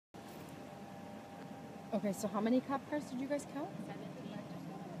Okay, so how many cop cars did you guys count? 17.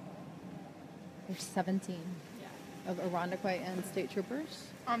 There's 17 Yeah. of Irondequoit and state troopers.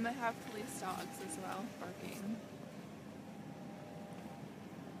 They have police dogs as well, barking.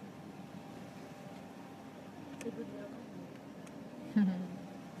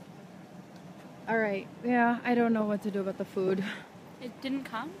 All right. Yeah, I don't know what to do about the food. It didn't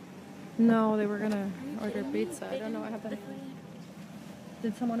come? No, they were gonna order pizza. I don't know what happened. They-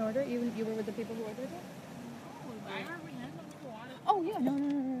 Did someone order it? You were with the people who ordered it? I remember we had them for a while. Oh yeah. No.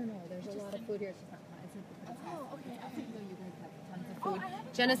 There's a lot of food here. It's just not mine. It's Oh, okay. I think you guys have tons of Oh, food. I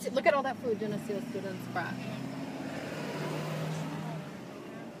haven't Geneseo, look at all that food Geneseo students brought.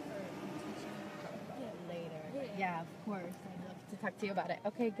 Later. Yeah, of course. I'd love to talk to you about it.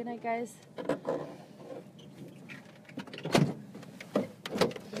 Okay, good night, guys.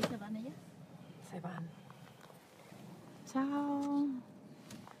 Se van. Ciao.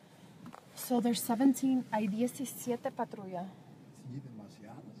 So there's 17, hay 17 patrullas. Sí,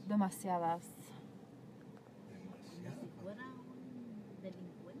 demasiadas. Demasiadas. Demasiadas. Fuera un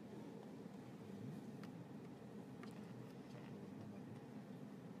delincuente.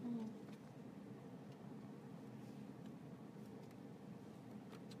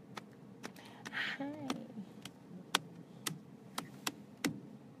 Hi.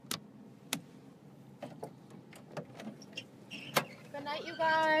 Good night, you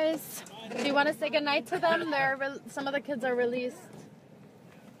guys. Do you want to say good night to them? Some of the kids are released.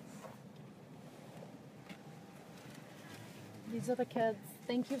 These are the kids.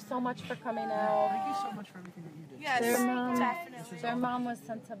 Thank you so much for coming out. Thank you so much for everything that you did. Yes, definitely. Their mom was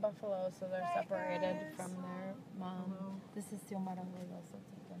sent to Buffalo, so they're separated from their mom. This is Xiomara Royal, so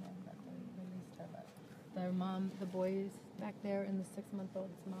it's the name that they released her. But their mom, the boys back there, and the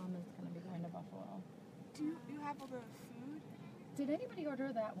 6-month-old's mom is going to be going to Buffalo. Do you have all the food? Did anybody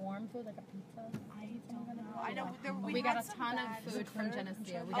order that warm food, like a pizza? I don't know. I know We got had a some ton bags. of food from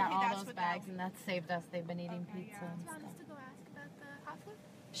Geneseo. We Okay, got all that's those what bags, that- and that saved us. They've been eating pizza Do and you want stuff. us to go ask about the hot food?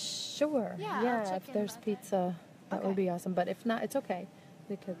 Sure. Yeah, I'll Yeah, check if in there's about that. pizza, that would Okay. be awesome. But if not, it's okay.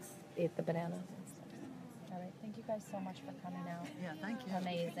 The kids ate the bananas and stuff. All right. Thank you guys so much for coming out. Yeah, thank you.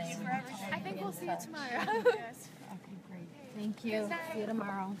 Amazing. I think we'll see you touch. tomorrow. Yes. Okay, great. Thank you. See you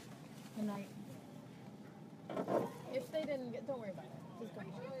tomorrow. Good night. If they didn't get, don't worry about it. Just go.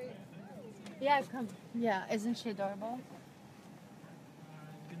 Yeah, come. Yeah, isn't she adorable?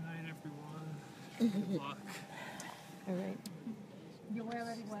 Good night, everyone. Good luck. All right. Yo voy a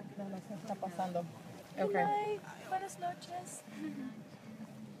averiguar qué es lo que está pasando. Good Okay. night. Buenas noches.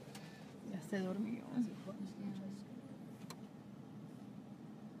 Ya se durmió.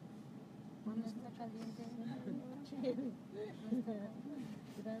 No está caliente.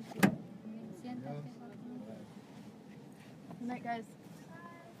 Gracias. Siéntate. Good night, guys.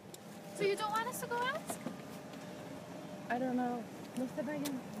 So you don't want us to go ask? I don't know. No se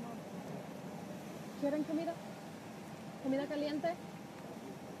vayan. ¿Quieren comida? ¿Comida caliente?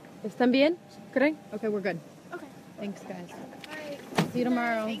 ¿Están bien? ¿Creen? Okay, we're good. Okay. Thanks, guys. All right. See you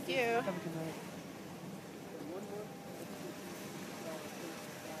tomorrow. Thank you. Have a good night.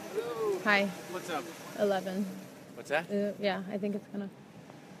 Hi. What's up? 11. What's that? Yeah, I think it's gonna.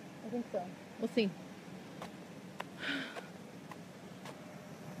 I think so. We'll see.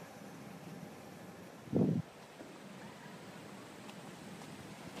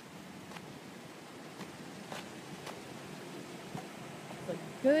 It's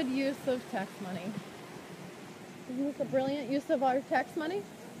a good use of tax money. Isn't this a brilliant use of our tax money?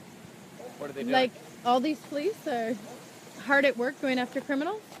 What are they doing? Like, all these police are hard at work going after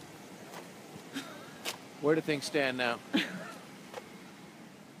criminals. Where do things stand now? I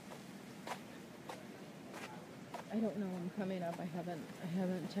don't know. I'm coming up. I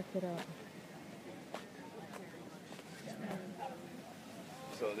haven't checked it out.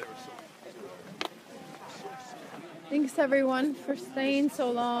 So there was some. Thanks everyone for staying so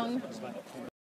long.